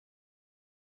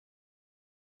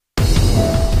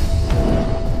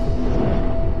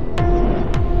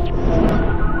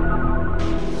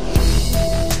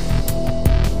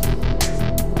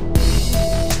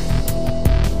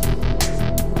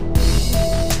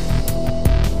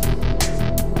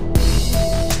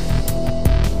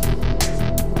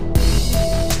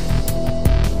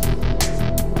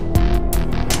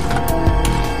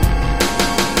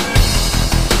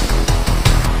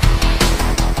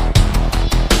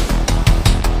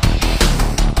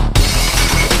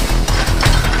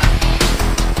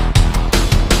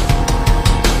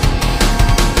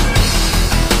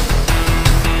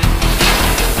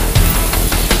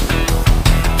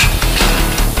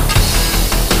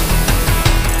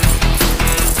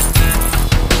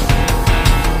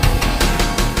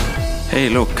Hey,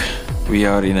 look, we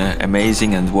are in an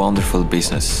amazing and wonderful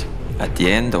business. At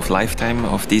the end of lifetime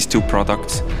of these two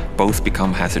products, both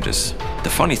become hazardous. The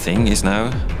funny thing is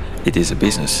now, it is a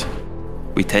business.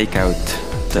 We take out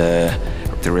the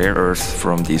rare earth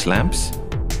from these lamps,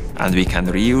 and we can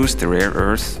reuse the rare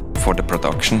earth for the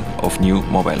production of new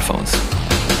mobile phones.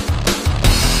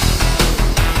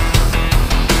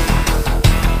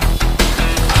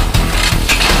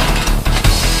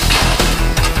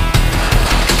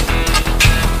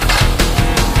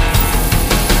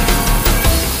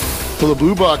 Well, the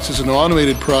blubox is an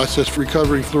automated process for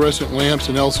recovering fluorescent lamps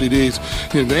and LCDs.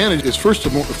 The advantage is first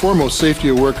and foremost safety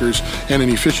of workers and an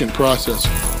efficient process.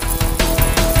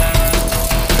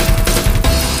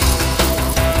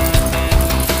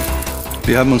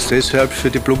 Wir haben uns deshalb für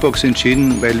die blubox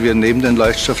entschieden, weil wir neben den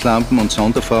Leuchtstofflampen und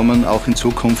Sonderformen auch in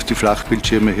Zukunft die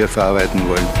Flachbildschirme hier verarbeiten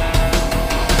wollen.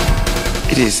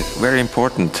 It is very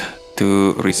important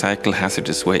to recycle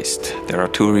hazardous waste. There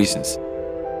are two reasons.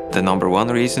 The number one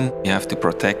reason, you have to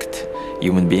protect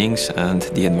human beings and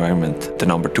the environment. The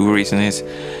number two reason is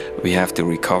we have to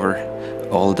recover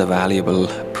all the valuable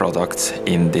products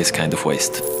in this kind of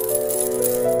waste.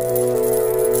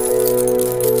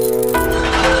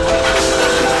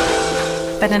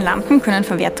 Bei den Lampen können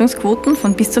Verwertungsquoten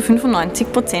von bis zu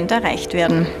 95% erreicht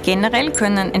werden. Generell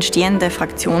können entstehende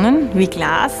Fraktionen wie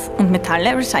Glas und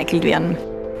Metalle recycelt werden.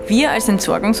 Wir als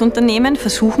Entsorgungsunternehmen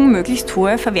versuchen, möglichst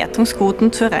hohe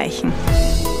Verwertungsquoten zu erreichen.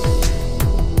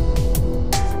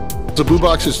 The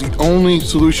blubox is the only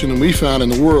solution we found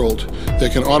in the world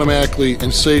that can automatically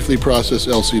and safely process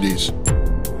LCDs.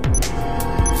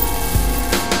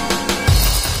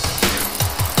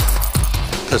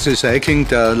 Das Recycling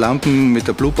der Lampen mit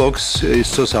der blubox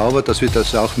ist so sauber, dass wir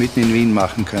das auch mitten in Wien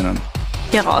machen können.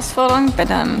 Die Herausforderung bei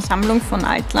der Sammlung von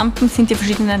Altlampen sind die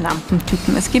verschiedenen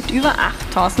Lampentypen. Es gibt über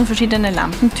 8000 verschiedene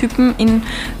Lampentypen in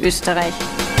Österreich.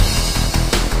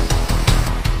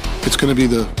 It's going to be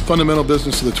the fundamental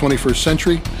business of the 21st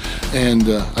century, and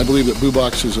I believe that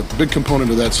blubox is a big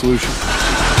component of that solution.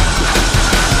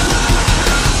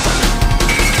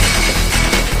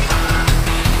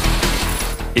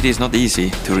 It is not easy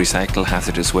to recycle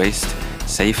hazardous waste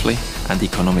safely and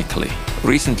economically.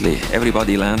 Recently,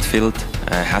 everybody landfilled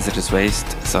hazardous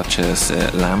waste such as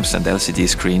lamps and LCD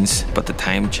screens, but the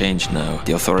time changed now.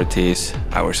 The authorities,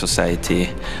 our society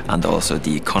and also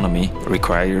the economy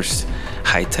requires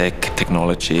high-tech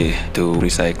technology to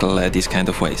recycle this kind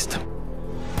of waste.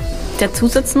 Der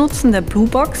Zusatznutzen der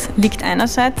blubox liegt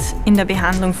einerseits in der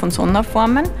Behandlung von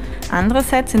Sonderformen,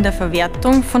 andererseits in der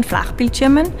Verwertung von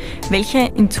Flachbildschirmen,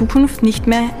 welche in Zukunft nicht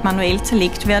mehr manuell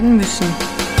zerlegt werden müssen.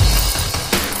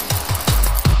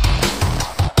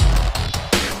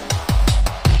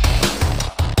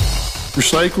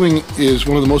 Recycling is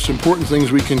one of the most important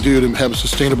things we can do to have a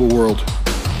sustainable world.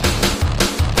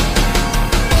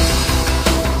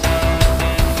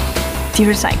 Die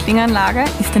Recyclinganlage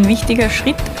ist ein wichtiger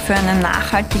Schritt für einen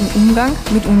nachhaltigen Umgang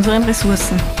mit unseren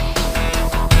Ressourcen.